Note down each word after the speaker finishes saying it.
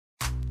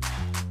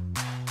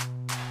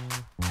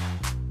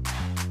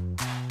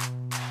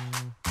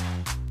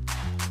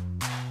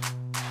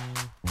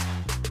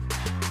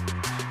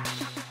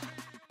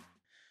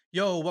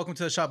Yo, welcome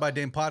to the Shot by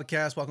Dame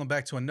podcast. Welcome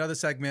back to another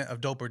segment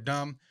of Dope or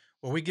Dumb,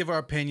 where we give our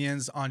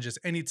opinions on just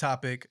any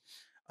topic.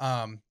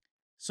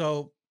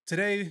 So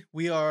today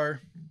we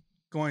are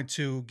going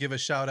to give a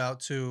shout out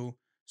to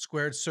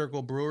Squared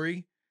Circle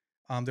Brewery.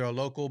 They're a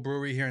local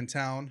brewery here in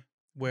town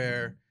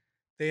where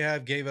they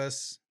have gave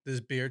us this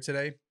beer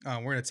today.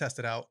 We're gonna test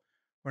it out.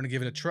 We're gonna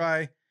give it a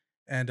try,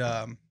 and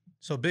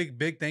so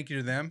big thank you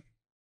to them.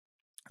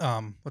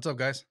 What's up,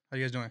 guys? How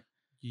you guys doing?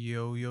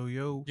 Yo.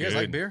 You guys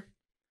like Good. beer?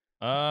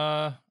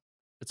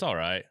 It's all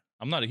right.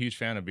 I'm not a huge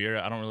fan of beer.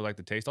 I don't really like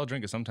the taste. I'll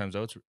drink it sometimes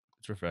though. It's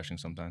refreshing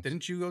sometimes.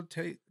 Didn't you go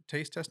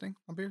taste testing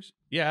on beers?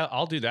 Yeah,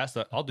 I'll do that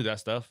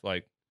stuff.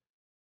 Like,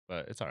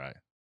 but it's all right.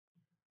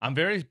 I'm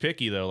very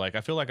picky though. Like,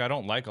 I feel like I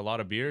don't like a lot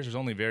of beers. There's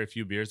only very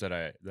few beers that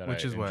I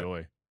Which is what?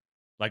 enjoy.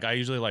 Like, I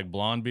usually like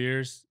blonde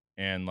beers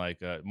and like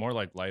more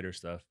like lighter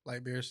stuff.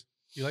 Light beers.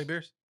 You like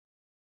beers?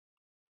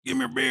 Give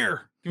me a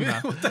beer.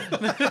 Nah. What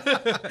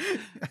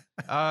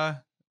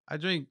I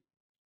drink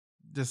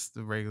just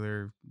the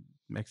regular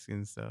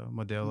Mexican stuff.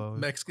 Modelo.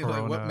 Mexican,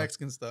 like what Corona.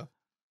 Mexican stuff?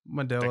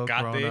 Modelo,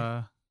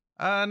 Tecate?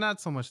 Corona. Not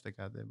so much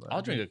Tecate, but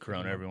I'll drink a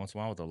Corona every once in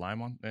a while with a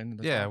lime on. And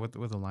that's Yeah, fine.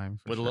 with a lime.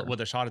 For with sure.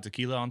 with a shot of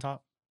tequila on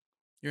top.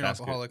 You're an That's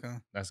good. alcoholic, huh?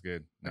 That's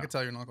good. I No. can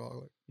tell you're an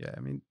alcoholic. Yeah, I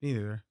mean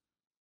neither.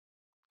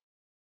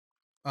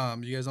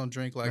 You guys don't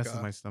drink like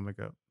Messes my stomach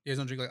up. you guys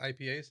don't drink like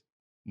IPAs?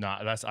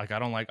 Nah, that's like I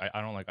don't like IPAs.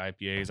 I don't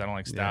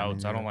like Yeah, me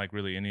stouts. I don't neither. like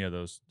really any of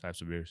those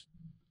types of beers.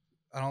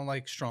 I don't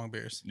like strong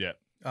beers. Yeah.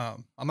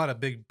 I'm not a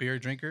big beer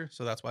drinker,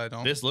 so that's why I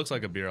don't. This looks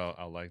like a beer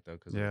I'll like though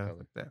because Yeah, of the color.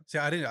 like that.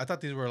 See, I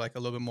thought these were like a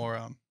little bit more.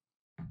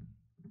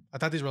 I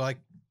thought these were like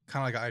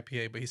kind of like an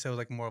IPA, but he said it was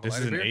like more of a This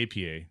is lighter an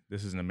beer. APA.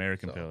 This is an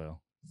American So, Pale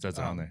Ale. It says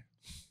it on um, there.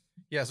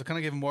 Yeah, so kind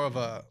of give more of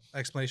a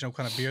explanation of what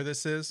kind of beer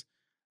this is.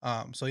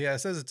 So yeah, it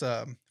says it's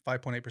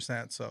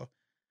 5.8%. So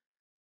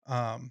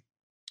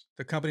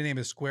the company name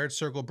is Squared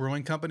Circle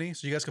Brewing Company.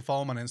 So you guys can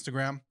follow them on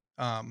Instagram.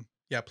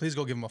 Yeah, please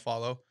go give them a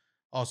follow.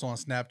 Also on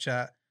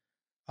Snapchat.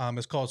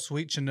 It's called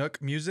Sweet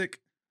Chinook Music.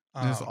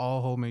 And it's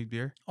all homemade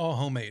beer. all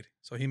homemade.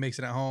 So he makes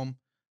it at home.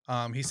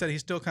 He said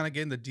he's still kind of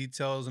getting the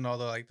details and all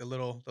the like the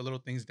little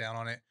things down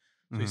on it.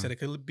 So he Mhm. said it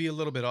could be a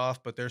little bit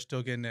off, but they're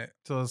still getting it.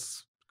 So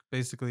it's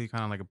basically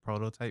kind of like a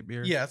prototype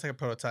beer. Yeah, it's like a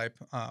prototype.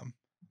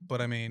 But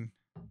I mean,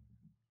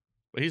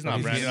 But he's not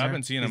he's brand new. getting I've there.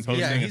 been seeing him He's posting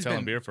getting- and he's selling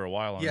been- beer for a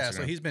while on yeah. Instagram.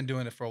 So he's been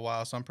doing it for a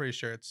while. So I'm pretty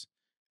sure it's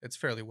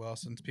fairly well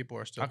since people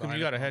are still. How come buying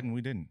you it got from ahead him. and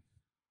we didn't?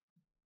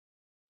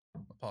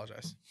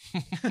 Apologize.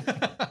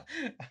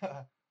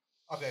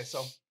 Okay, so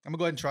I'm gonna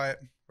go ahead and try it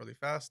really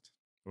fast.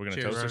 We're gonna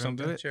Cheers. toast We're or gonna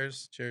something. do it.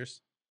 Cheers.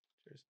 Cheers.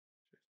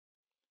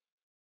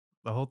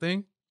 The whole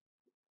thing.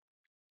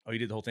 Oh, you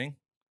did the whole thing?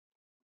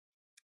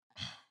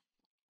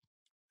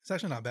 It's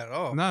actually not bad at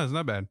all. No, it's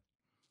not bad.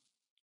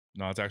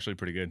 No, it's actually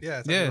pretty good. Yeah,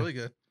 it's Yeah. actually really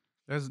good.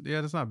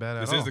 That's not bad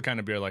at This all. is the kind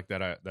of beer like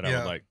that I Yeah.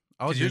 would like.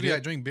 I was Because usually I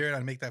usually drink beer and I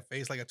make that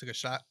face like I took a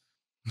shot.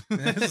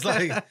 It's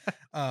like,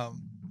 but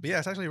yeah,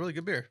 it's actually a really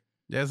good beer.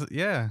 yes,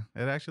 yeah,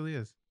 it actually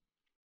is.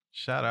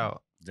 Shout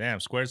out.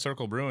 Damn, Squared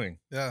Circle Brewing.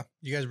 Yeah,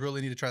 you guys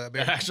really need to try that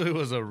beer. That actually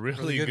was a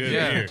really good beer.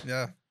 beer.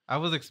 Yeah. I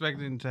was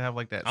expecting to have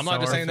like that. I'm not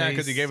just sour saying that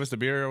because he face. gave us the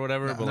beer or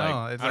whatever, No. but No,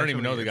 like it's I don't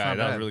even know actually- the it's guy. not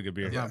That was bad. really good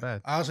beer. It's Yeah. not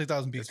bad. I honestly thought it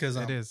was It's- because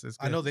it is. It's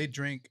I know good. they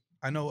drink.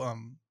 I know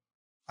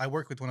I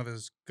work with one of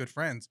his good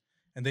friends,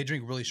 and they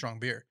drink really strong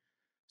beer.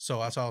 So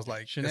that's why I was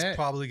like, Jeanette? it's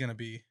probably gonna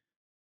be.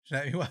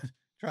 Jeanette, you want to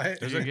try it?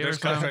 There's, Did you get there's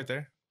her cups some? right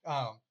there.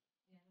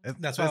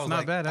 That's why I was not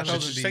like, bad. I I thought it thought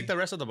was Just be- take the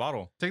rest of the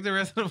bottle. take the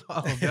rest of the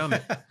bottle down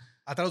it.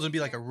 I thought it was gonna be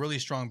like a really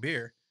strong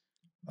beer.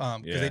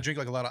 Because Yeah. they drink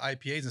like a lot of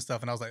IPAs and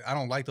stuff, and I was like, I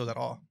don't like those at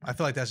all. I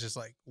feel like that's just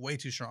like way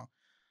too strong.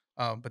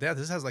 But yeah,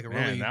 this has like a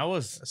Man, really that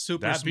was a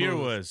super that beer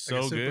smooth- was like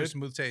a so super good.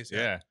 smooth taste.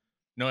 Yeah.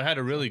 No, it had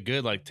a really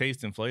good like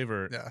taste and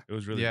flavor. Yeah. It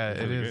was really Yeah, was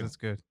it really is. good. It's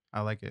good.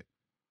 I like it.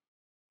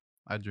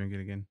 I'd drink it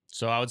again.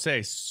 So I would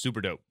say super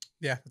dope.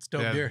 Yeah, it's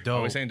dope Yeah, beer. dope.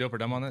 Are we saying dope or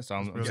dumb on this? So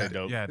I'm It's gonna really say good.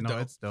 dope. Yeah, no,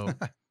 Dope. it's dope.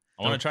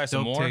 I want to Dope- try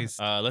some dope more. taste.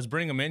 Let's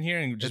bring them in here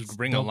and just It's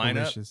bring a dope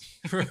lineup.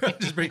 delicious.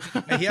 Just bring,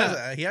 and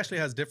he actually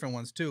has different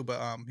ones too, but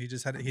he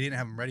didn't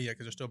have them ready yet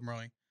because they're still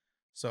brewing.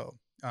 So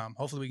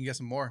hopefully we can get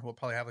some more. We'll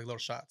probably have like little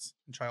shots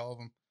and try all of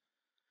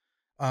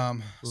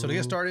them. So to get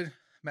Ooh. started,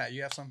 Matt,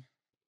 you have some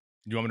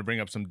You want me to bring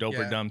up some dope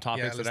or Yeah, dumb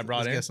topics that I brought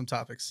let's in? Get some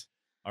topics.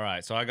 All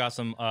right, so I got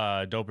some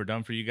dope or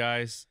dumb for you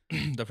guys.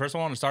 The first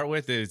one I want to start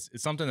with is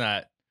it's something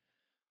that,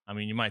 I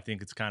mean, you might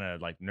think it's kind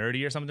of like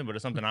nerdy or something, but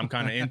it's something I'm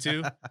kind of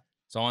into.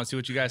 So I want to see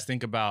what you guys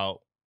think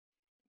about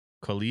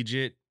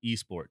collegiate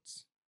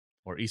esports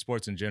or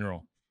esports in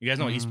general. You guys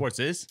know what Mm. esports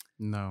is?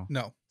 No.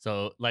 No,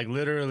 So like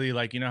literally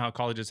like, you know how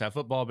colleges have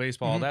football,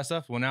 baseball, all Mhm. that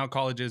stuff? Well, now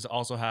colleges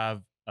also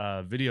have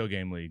video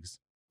game leagues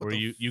What where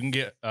the you can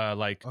get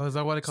like Oh, is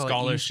that what they call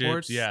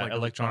scholarships. it? Esports? Yeah, Like electronic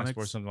electronics?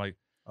 sports, something like.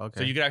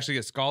 Okay. So you could actually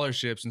get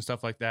scholarships and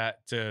stuff like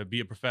that to be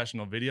a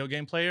professional video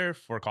game player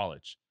for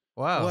college.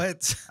 wow.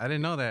 what? I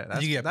didn't know that.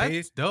 Did you get paid?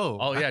 That's dope.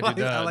 Oh yeah, I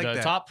dude, like, I like the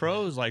that. top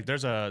pros, like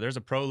there's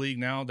a pro league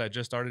now that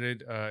just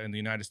started in the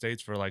United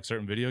States for like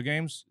certain video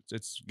games.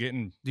 It's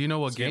getting Do you know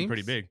what it's getting game?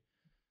 pretty big.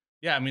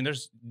 Yeah, I mean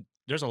there's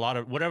a lot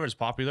of whatever's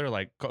popular.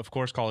 Like of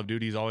course Call of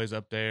Duty is always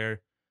up there.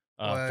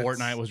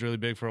 Fortnite was really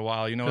big for a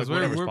while. You know, like Because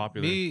whatever's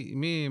popular.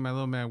 me and my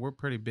little man, we're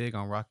pretty big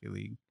on Rocket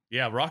League.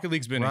 Yeah, Rocket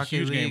League's been a Rocket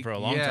huge game League, for a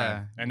long yeah.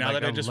 time. And now Like,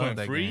 that I it just love went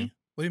that free, game.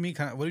 What do you mean?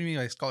 What do you mean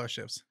like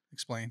scholarships?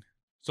 Explain.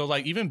 so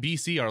like even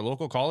BC, our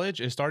local college,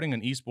 is starting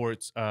an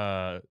esports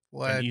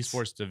What? an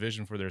esports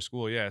division for their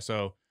school. Yeah.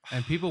 So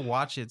And people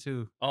watch it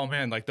too. oh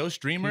man, like those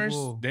streamers,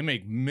 People- they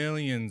make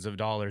millions of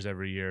dollars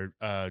every year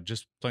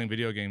just playing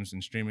video games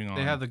and streaming on.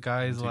 They have the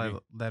guys TV.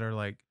 like that are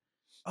like,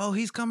 oh,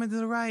 he's coming to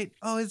the right.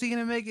 Oh, is he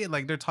gonna make it?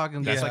 Like they're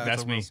talking. That's like like-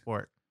 that's it's a real me.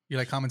 sport. You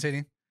like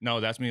commentating? No,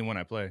 that's me when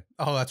I play.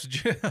 Oh, that's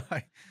what you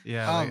like.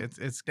 Yeah, like, Um,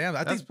 it's Damn,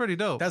 I that's think pretty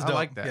dope. that's I dope.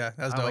 like that. Yeah,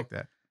 that's I like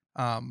dope. that.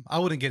 I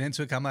wouldn't get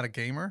into it 'cause I'm not a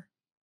gamer,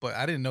 but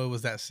I didn't know it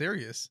was that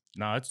serious.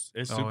 No, it's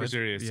Oh, super it's-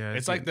 serious. yeah, it's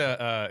it's like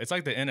it's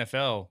like the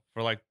NFL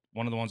for like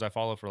one of the ones I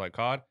follow for like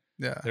COD.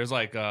 Yeah. There's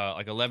like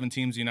 11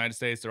 teams in the United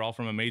States. They're all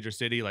from a major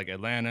city like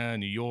Atlanta,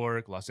 New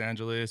York, Los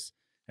Angeles,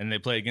 and they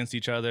play against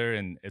each other.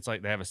 And it's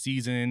like they have a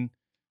season.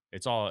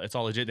 It's all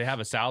legit. They have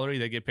a salary.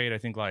 They get paid. I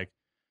think like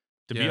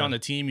to be Yeah. on the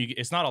team.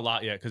 It's not a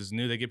lot yet because it's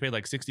new. They get paid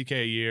like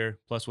 $60K a year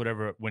plus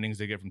whatever winnings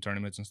they get from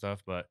tournaments and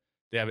stuff. But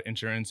they have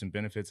insurance and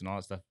benefits and all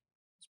that stuff.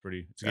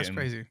 It's That's getting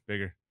crazy.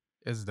 bigger.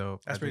 It's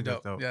dope. That's I pretty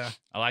think dope. Yeah.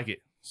 I like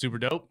it. Super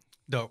dope.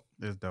 Dope.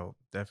 It's dope.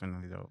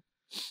 Definitely dope.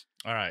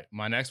 All right.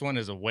 My next one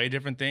is a way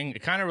different thing.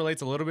 It kind of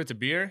relates a little bit to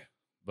beer,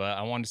 but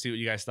I wanted to see what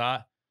you guys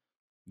thought.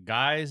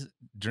 Guys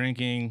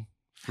drinking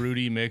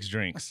fruity mixed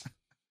drinks.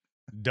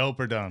 Dope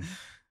or dumb?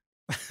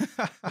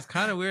 It's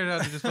kind of weird how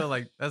they just feel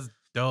like that's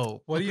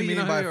dope. What do you mean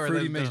know, by or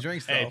fruity that's mixed dope.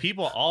 drinks though? Hey,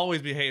 people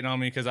always be hating on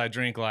me because I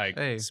drink like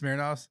Hey,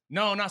 Smirnoffs?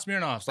 no, not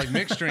Smirnoffs, like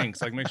mixed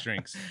drinks, like mixed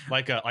drinks,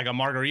 like a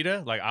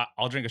margarita. Like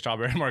I'll drink a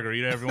strawberry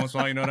margarita every once in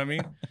a while. You know what I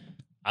mean?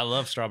 I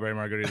love strawberry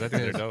margaritas. I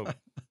think they're dope.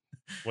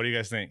 What do you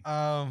guys think?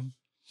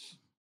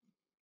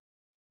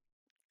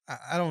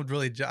 I don't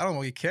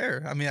really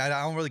care. I mean, I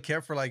don't really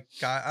care for like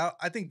guy.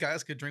 I think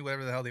guys could drink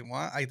whatever the hell they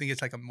want. I think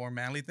it's like a more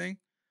manly thing.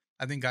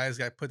 I think guys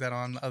got put that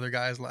on other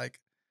guys. Like,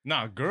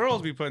 Nah,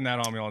 girls be putting that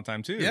on me all the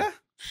time too. yeah,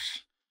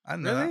 I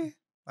didn't know that. really?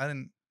 I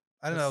didn't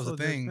know that was a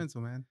thing. Judgmental,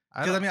 man.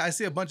 Because I mean, I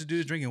see a bunch of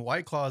dudes drinking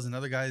White Claws and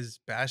other guys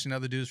bashing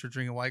other dudes for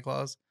drinking White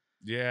Claws,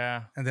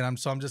 Yeah. and then I'm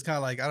just kind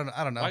of like I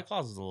don't know. White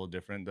Claws is a little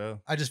different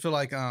though. I just feel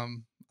like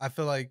I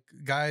feel like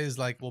guys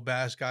like will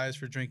bash guys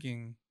for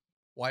drinking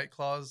White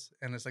Claws,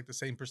 and it's like the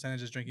same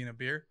percentage as drinking a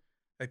beer.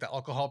 Like the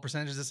alcohol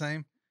percentage is the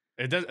same.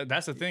 It does.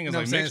 That's the thing is You know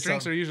like what I'm saying? mixed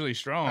drinks So- are usually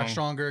strong. Are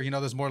stronger,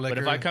 there's more liquor.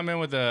 But if I come in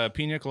with a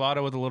pina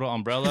colada with a little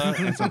umbrella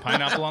and some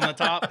pineapple on the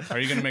top, are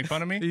you gonna make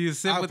fun of me? You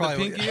sip with the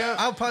pinky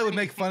up. I probably would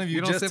make fun of you,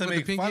 You don't just sip to with the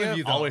make pinky fun up? of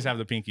you. Though. Always have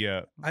the pinky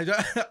up. I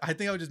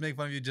think I would just make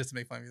fun of you just to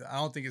make fun of you. I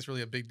don't think it's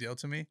really a big deal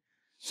to me.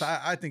 So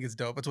I think it's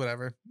dope. It's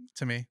whatever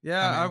to me.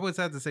 Yeah, I mean, always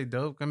have to say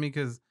dope. I mean,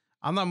 because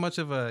I'm not much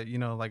of a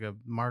like a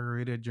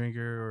margarita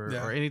drinker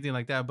Yeah. or anything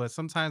like that. But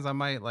sometimes I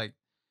might like,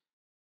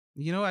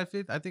 I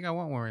think I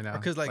want one right now.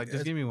 'cause, like, just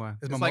is- give me one. is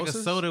It's like a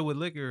mimosas? soda with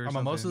liquor or Are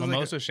something. mimosas like a-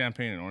 Mimosa,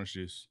 champagne, and orange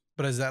juice.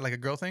 but is that like a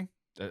girl thing?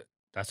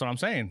 That's what I'm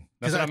saying.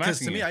 That's what I'm Because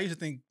asking to me, you. I used to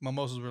think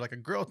mimosas were like a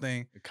girl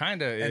thing, It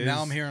kind of is. and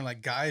now I'm hearing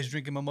like guys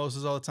drinking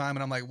mimosas all the time,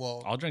 and I'm like,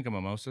 well, I'll drink a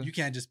mimosa. you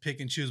can't just pick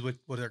and choose what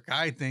their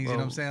guy thinks. You know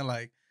what I'm Well- saying?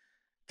 Like,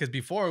 because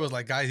before it was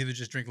like guys either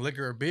just drink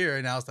liquor or beer,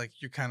 and now it's like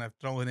you're kind of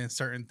throwing in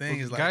certain Well,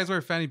 things. Like, guys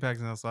wear fanny packs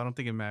now, so I don't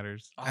think it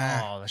matters.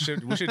 Oh,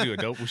 we should do a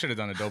dope. We should have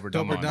done a dope or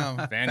dope dumb or on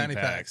dumb, fanny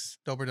packs.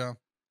 dope or dumb.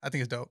 I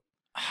think it's dope.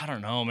 I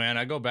don't know, man.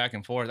 I go back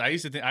and forth. I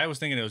was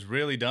thinking it was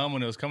really dumb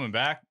when it was coming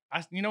back.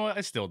 You know what?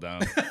 It's still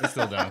dumb. It's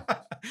still dumb.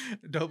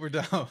 Dope or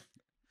dumb.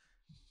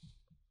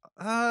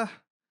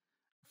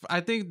 I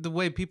think the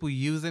way people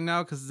use it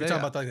now, because You're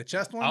talking about like the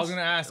chest ones. I was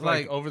gonna ask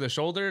like Like- over the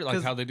shoulder, like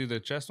 'cause- how they do the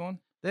chest one.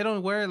 they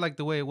don't wear it like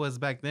the way it was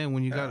back then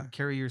when you got Yeah. to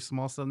carry your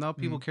small stuff. Now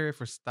people carry it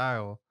for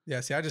style.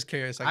 Yeah, see, I just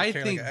carry. It's like I I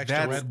carry think like an extra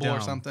that's Red Bull or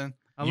dumb. something.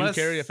 You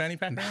carry a fanny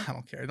pack? Nah, now? I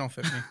don't care. It don't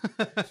fit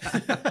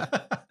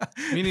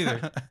me. Me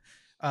neither.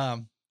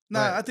 No,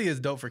 But- I think it's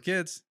dope for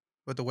kids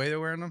with the way they're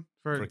wearing them.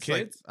 For it's like-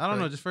 kids? I don't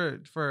know, Like- just for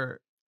if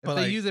But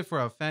they like- use it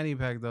for a fanny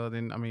pack though,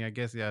 then I mean I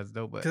guess yeah, it's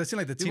dope. But Because I seen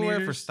like the people wear it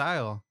teenagers. for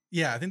style.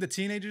 Yeah, I think the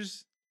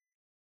teenagers.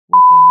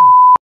 What the hell?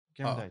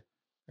 Camera Oh. died.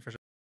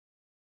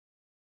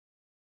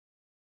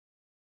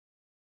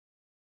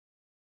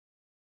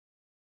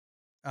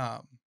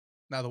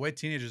 Now the way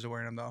teenagers are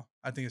wearing them though,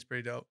 I think it's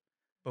pretty dope.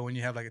 But when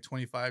you have like a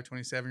 25,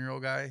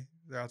 27-year-old guy,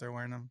 they're out there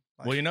wearing them.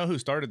 Like, Well, you know who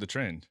started the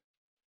trend?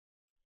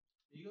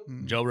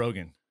 mm. Joe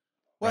Rogan.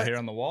 What? Right here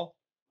on the wall.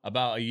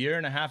 About a year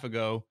and a half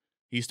ago,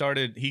 he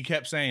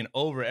kept saying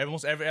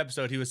almost every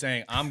episode, he was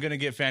saying, I'm going to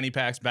get fanny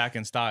packs back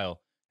in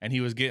style. And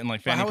he was getting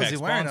like But fanny how was pack he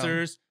wearing 'em?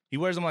 sponsors. He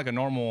wears them like a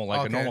normal,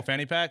 Okay.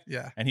 fanny pack.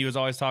 Yeah. And he was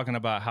always talking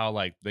about how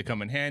like they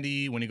come in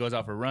handy when he goes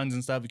out for runs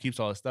and stuff. He keeps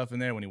all his stuff in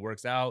there. When he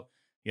works out,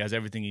 he has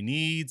everything he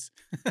needs.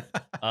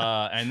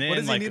 And then What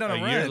does he like need on a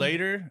a year run?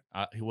 later,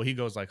 he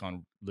goes like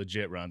on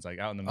legit runs, like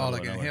out in the middle Oh, of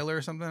like an nowhere. inhaler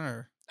or something,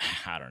 or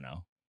I don't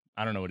know.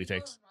 I don't know what he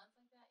takes.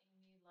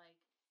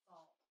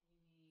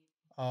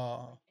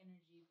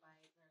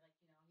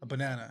 a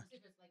banana.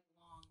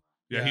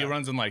 Yeah, he Yeah.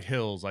 runs in like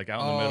hills, like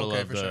out in the Oh, middle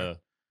okay, of for the sure.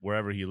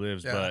 wherever he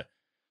lives. Yeah. But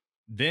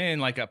then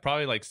like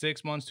probably like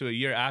 6 months to a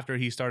year after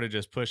he started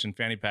just pushing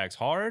fanny packs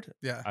hard,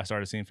 Yeah. I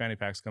started seeing fanny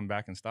packs come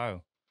back in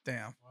style.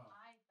 Damn.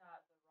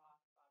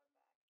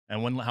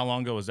 And how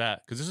long ago was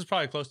that? Because this is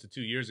probably close to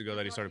 2 years ago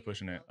that he started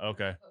pushing it.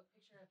 Okay.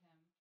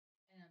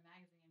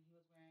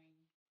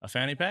 A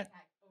fanny pack?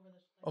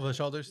 Over the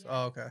shoulders?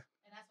 Oh, okay. And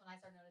that's when I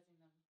started noticing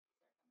them.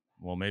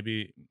 Well,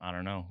 maybe I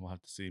don't know. We'll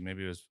have to see.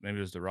 Maybe it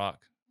was The Rock.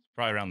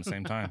 Probably around the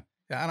same time.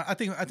 Yeah, I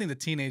think the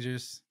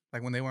teenagers,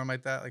 like when they wear them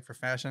like that, like for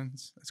fashion,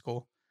 it's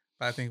cool.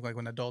 But I think like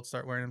when adults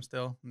start wearing them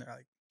still, and they're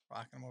like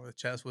rocking them over the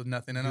chest with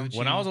nothing in them. Gucci.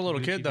 When I was a little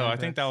Gucci kid, though, I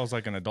think fanny that was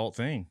like an adult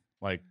thing.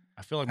 Like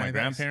I feel like my Fanny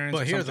packs. grandparents,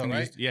 But or here's something though,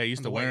 right? used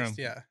In to the wear waist,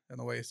 them. Yeah, in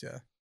the waist,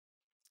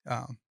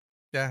 yeah.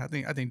 Yeah,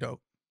 I think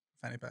dope.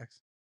 Fanny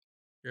packs.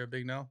 You're a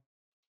big no?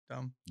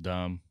 Dumb?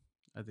 Dumb.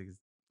 I think it's.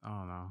 I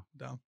don't know.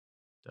 Dumb.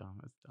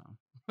 It's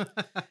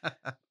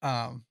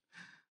dumb.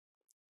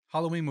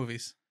 Halloween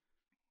movies.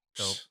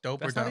 Dope. Dope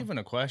That's or dumb? not even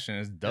a question.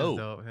 It's It's dope.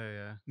 dope. Hell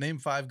yeah. Name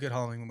 5 good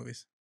Halloween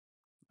movies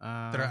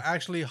that are Uh,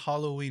 actually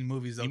Halloween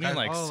movies. Though. You mean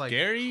like oh, like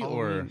scary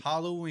or? Halloween.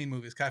 Halloween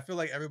movies? 'Cause I feel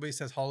like everybody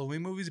says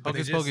Halloween movies, but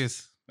Hocus they just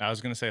Pocus. I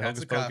was gonna say That's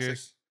Hocus a classic.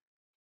 Pocus.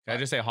 Can I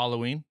just say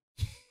Halloween?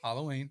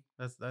 Halloween.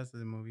 That's the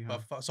movie. Huh?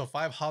 But so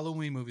 5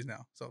 Halloween movies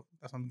now. So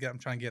that's what I'm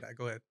trying to get at.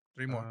 Go ahead.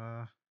 3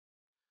 more.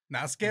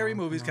 Not scary oh,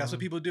 movies. come 'Cause that's what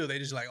on. people do. They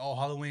just like, oh,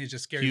 Halloween is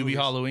just scary. QB movies.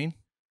 Halloween.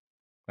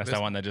 That's Listen.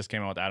 that one that just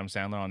came out with Adam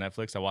Sandler on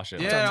Netflix. I watched it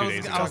like Yeah, 2 I days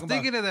was, ago. I was Talking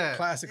thinking of that.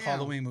 Classic Damn.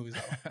 Halloween movies.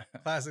 Though.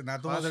 Classic.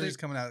 Not the ones that are Classic? just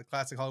coming out.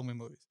 Classic Halloween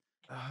movies.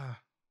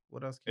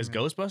 What else? Is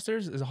came out?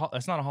 Ghostbusters?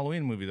 That's not a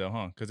Halloween movie though,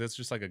 huh? Because it's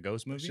just like a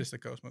ghost movie. It's just a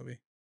ghost movie.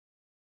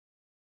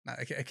 Nah,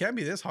 it can't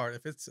be this hard.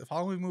 If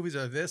Halloween movies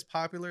are this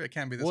popular, it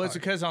can't be this well, hard. it's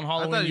because on thought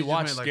Halloween you you just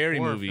watch meant, like, scary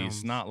horror movies,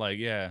 films. not like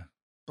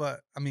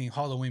But I mean,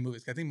 Halloween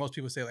movies. I think most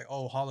people say like,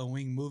 oh,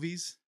 Halloween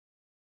movies.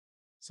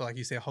 So like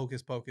you say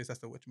Hocus Pocus, that's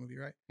the witch movie,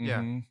 right? Yeah.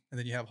 Mhm. And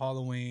then you have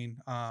Halloween.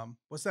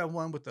 What's that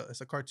one with it's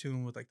a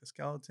cartoon with like the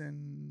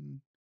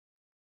skeleton?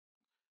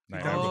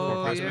 Nightmare Oh,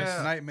 Before Christmas.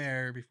 yeah.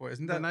 Nightmare Before.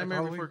 Isn't The that like Nightmare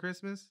Halloween? Before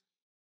Christmas.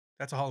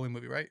 That's a Halloween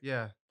movie, right?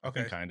 Yeah.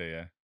 Okay. Kinda,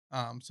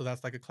 yeah. So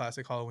that's like a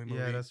classic Halloween movie.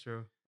 Yeah, that's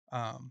true.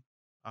 um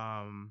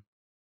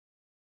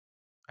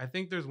I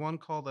think there's one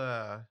called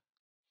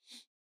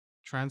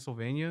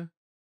Transylvania.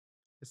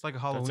 It's like a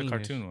Halloween. That's a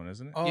cartoon one,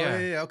 isn't it? oh yeah.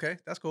 Yeah. yeah, okay.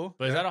 That's cool.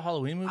 But is Yeah. that a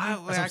Halloween movie? That's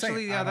what I'm saying.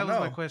 Actually, I yeah, that don't was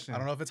my know. question. I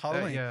don't know if it's That-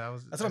 Halloween. yeah, I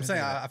was. That's what I'm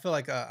saying. I feel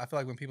like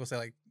when people say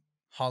like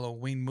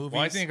Halloween movies,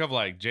 Well, I think of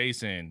like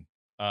Jason.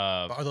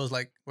 are those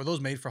like were those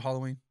made for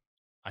Halloween?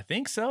 I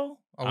think so.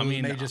 Or were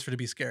those made just for to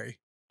be scary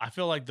I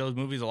feel like those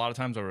movies a lot of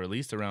times are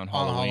released around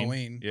on Halloween.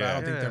 Halloween? But I Yeah.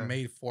 don't think they're Yeah.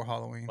 made for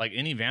Halloween. Like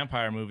any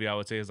vampire movie, I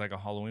would say is like a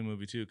Halloween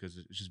movie too, because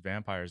it's just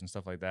vampires and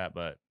stuff like that.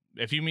 But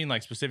if you mean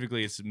like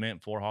specifically it's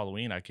meant for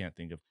Halloween, I can't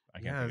think of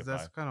Yeah, five.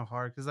 that's kind of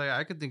hard because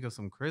I could think of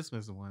some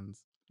Christmas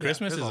ones.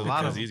 Christmas is there's a a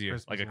lot lot of easier,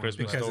 Christmas like a ones.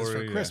 Christmas because story. it's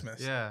for yeah.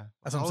 Christmas. Yeah,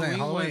 That's what I'm saying.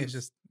 Halloween is ones-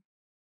 just.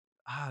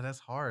 that's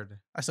hard.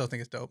 I still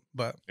think it's dope,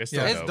 but It's yeah.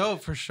 still It's dope.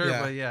 dope for sure,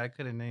 Yeah. but yeah, I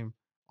couldn't name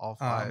all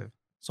 5.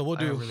 So we'll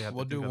I don't do really have to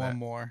we'll do think of one that.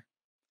 more.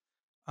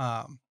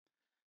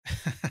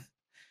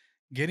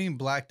 Getting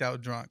blacked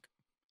out drunk.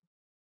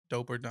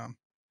 Dope or dumb?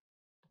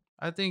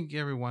 I think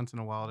every once in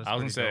a while. That's I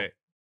was gonna pretty say,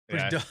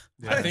 Pretty yeah, dope.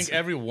 Yeah. I think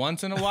every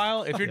once in a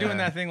while, if you're doing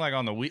Yeah. that thing like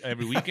on the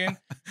every weekend,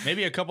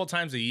 maybe a couple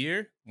times a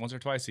year, once or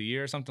twice a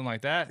year, or something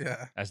like that.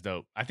 Yeah, That's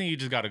dope. I think you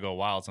just got to go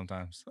wild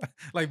sometimes.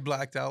 like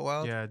blacked out dope.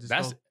 wild. Yeah, just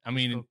That's, go- I just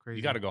mean, go you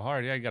crazy. got to go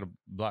hard. Yeah, you got to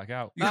black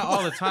out. Not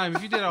all the time.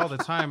 If you did it all the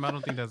time, I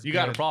don't think that's You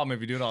got a good. problem if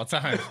you do it all the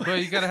time. But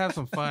you gotta have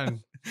some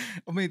fun.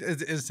 I mean,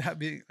 is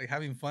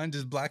having fun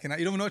just blacking out?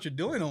 You don't even know what you're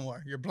doing no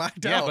more. You're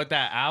blacked Yeah, out. but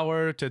that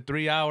hour to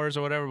 3 hours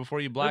or whatever before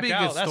you It'll black be a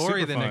out, good that's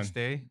story super the fun. next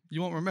day.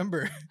 you won't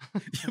remember.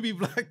 You'll be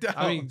blacked out.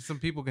 I mean, some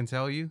people can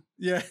tell you.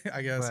 yeah,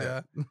 I guess.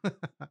 but-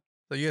 Yeah.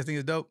 So you guys think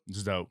it's dope?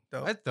 It's dope.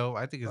 Dope. That's dope.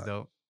 I think it's But-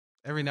 dope.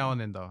 Every now and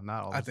then, though,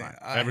 not all the I think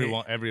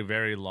time. Every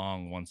very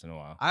long once in a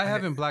while. I I-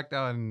 haven't blacked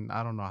out in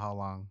I don't know how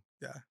long.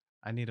 Yeah.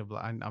 I need a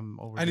black. I'm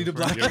over. I need to due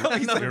for black You're- out.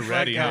 He's like, you're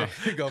ready, blackout.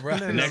 huh? Here you go, bro.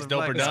 Another Next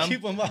dope or blackout. dumb?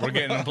 Keep 'em up. We're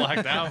getting them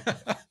blacked out.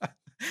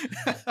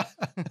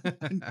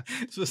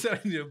 So instead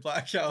I need to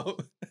black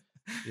out.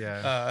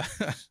 Yeah,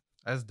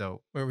 that's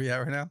dope. Where we at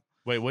right now?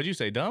 Wait, what'd you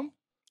say? Dumb?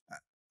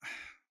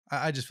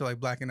 I just feel like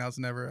blacking out's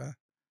never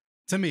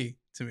to me.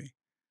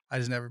 I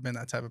just never been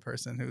that type of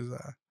person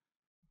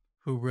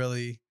who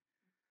really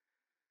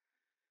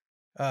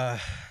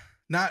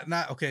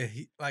not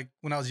okay. Like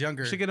when I was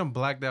younger, You should get them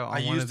blacked out. On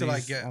I one used of to like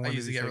these- get on I one of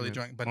used to these get really segments.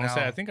 drunk, but I wanna now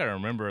say, I think I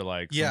remember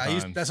like yeah,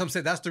 sometimes. that's what I'm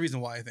saying. That's the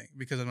reason why I think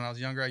because when I was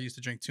younger, I used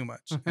to drink too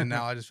much, and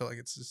now I just feel like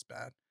it's just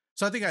bad.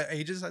 So I think at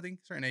ages,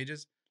 certain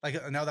ages, like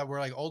now that we're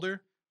like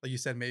older, like you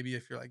said, maybe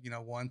if you're like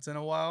once in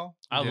a while,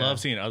 I Yeah. love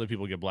seeing other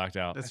people get blacked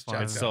out. That's It's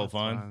fun. It's so That's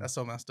fun. that's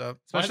so messed up.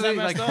 Why is that Especially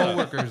like messed up?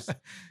 coworkers. Have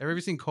you ever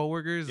seen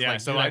coworkers? Yeah,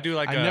 Like, so dude, I do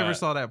like I a never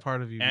saw that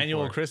part of you.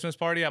 Annual before. Christmas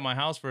party at my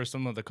house for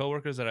some of the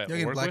coworkers that I You're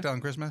getting work blacked with, out on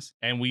Christmas,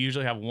 and we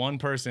usually have one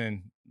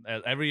person.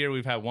 Every year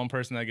we've had one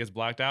person that gets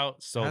blacked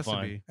out. So Has to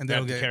fun. be. And they they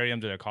have don't to get- carry them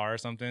to their car or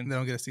something. and they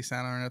don't get to see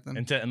Santa or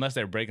nothing. Unless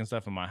they're breaking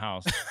stuff in my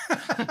house.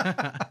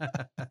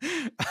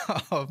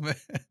 Oh man!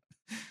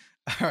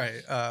 All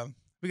right,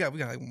 we got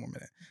like one more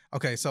minute.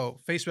 Okay, so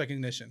face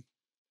recognition,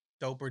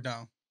 dope or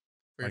dumb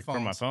for your Like phones?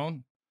 for my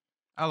phone,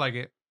 I like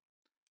it.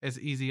 It's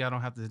easy. I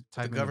don't have to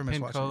type in the government's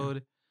PIN watching you.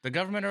 code. the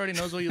government already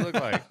knows what you look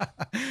like.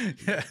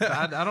 Yeah.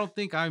 I don't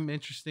think I'm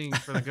interesting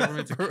for the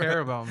government to For care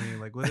real. about me.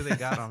 Like, what do they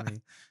got on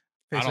me?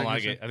 I Face don't like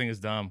recognition. it. I think it's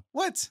dumb.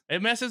 What?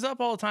 It messes up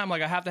all the time.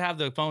 Like I have to have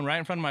the phone right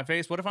in front of my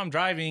face. What if I'm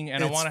driving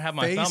and I It's want to have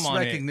my thumb face on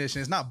it? recognition.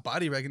 It's not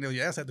body recognition.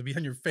 Your ass have to be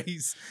on your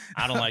face.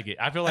 I don't like it.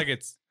 I feel like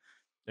it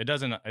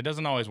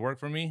doesn't always work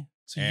for me.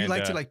 So you And,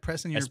 like to like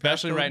press in your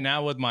especially passcode? right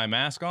now with my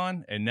mask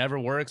on. It never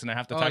works, and I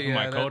have to type in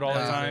my code all the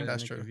that's time.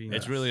 That's true.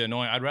 It's Yeah. really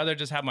annoying. I'd rather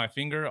just have my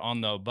finger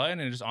on the button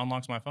and it just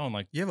unlocks my phone,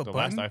 like You have a the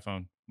button? last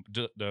iPhone,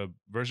 the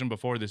version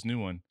before this new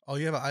one. Oh,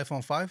 you have an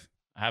iPhone 5?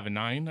 I have a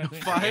 9. I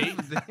think. Five.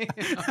 8.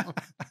 Damn.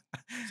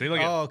 See, look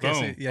at Oh, okay.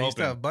 So, boom, yeah, you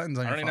still open. have buttons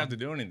on I your don't even phone. have to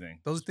do anything.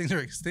 Those things are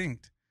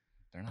extinct.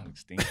 They're not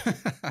extinct.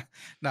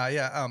 Nah,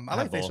 yeah. I I like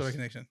have facial both.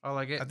 recognition. I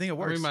like it. I think it I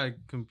works. mean, my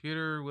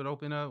computer would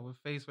open up with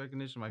face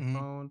recognition. My Mhm.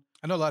 phone.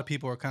 I know a lot of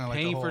people are kind of like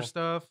the Paying whole, for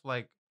stuff.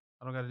 Like,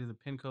 I don't got to do the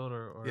PIN code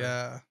or.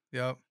 Yeah.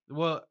 Yep.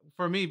 Well,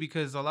 for me,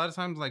 because a lot of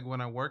times, like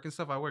when I work and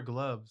stuff, I wear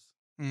gloves.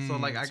 So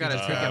like I so gotta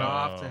you take it travel.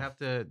 off to Oh. have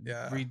to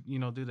Yeah.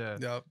 do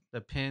the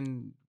Yep.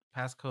 PIN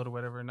passcode or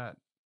whatever, not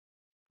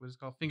what is it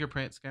called,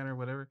 fingerprint scanner,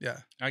 whatever. Yeah.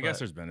 I guess But-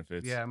 there's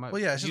benefits. Yeah, my, Well,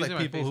 yeah. It's just using like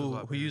my people face is a who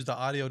lot who better. use the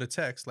audio to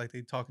text, like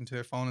they talking to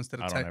their phone instead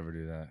of I don't text. ever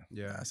do that.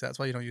 Yeah, So that's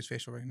why you don't use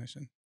facial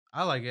recognition.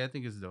 I like it. I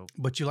think it's dope.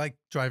 But you like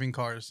driving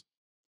cars,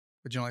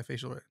 but you don't like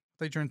facial recognition.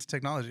 I thought you're into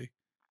technology.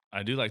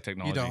 I do like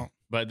technology, don't.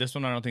 but this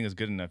one I don't think is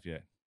good enough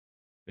yet.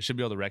 It should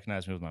be able to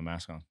recognize me with my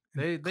mask on.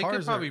 They could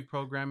Cars are- probably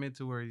program it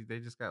to where they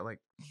just got like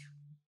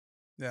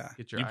Yeah.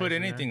 get your. You put eyes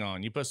in there. anything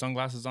on. You put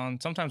sunglasses on.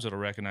 Sometimes it'll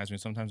recognize me.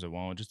 Sometimes it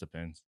won't. It just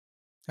depends.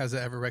 Has it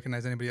ever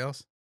recognized anybody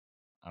else?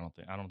 I don't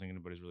think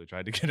anybody's really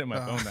tried to get in my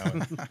phone that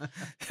way.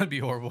 That'd be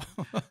horrible.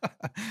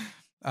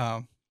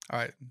 All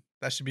right,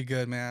 that should be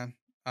good, man.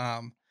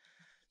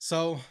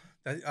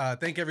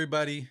 Thank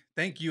everybody.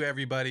 Thank you,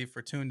 everybody,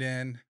 for tuned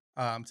in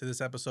to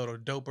this episode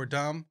of Dope or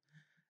Dumb.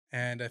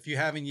 And if you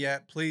haven't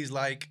yet, please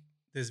like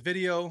this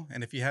video.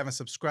 And if you haven't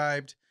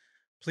subscribed,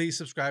 please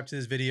subscribe to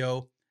this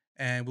video.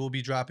 And we'll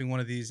be dropping one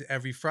of these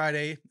every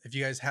Friday. If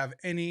you guys have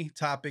any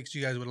topics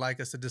you guys would like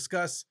us to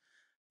discuss,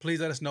 please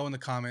let us know in the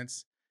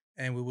comments,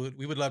 and we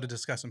would love to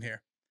discuss them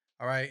here.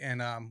 All right,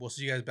 and we'll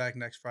see you guys back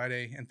next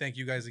Friday. And thank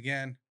you guys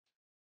again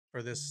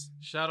for this.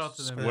 Shout out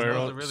to them. It Square-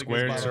 was a really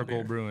Squared good Circle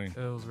beer. Brewing.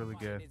 It was really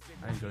good.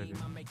 I enjoyed it.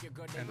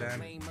 And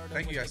then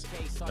thank you guys.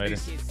 Later.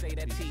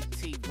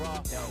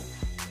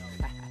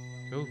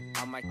 Cool.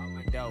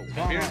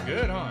 That beer's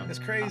good, huh? It's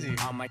crazy.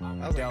 I was like, damn.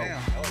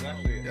 That was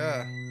actually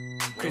Yeah.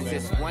 Cause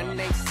it's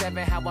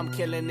 187 how I'm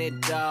killing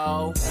it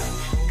though.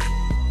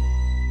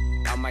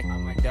 I'm like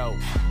dope.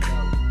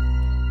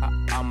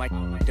 I'm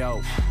like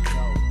dope.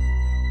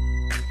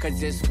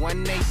 Cause it's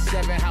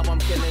 187 how I'm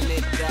killing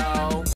it though.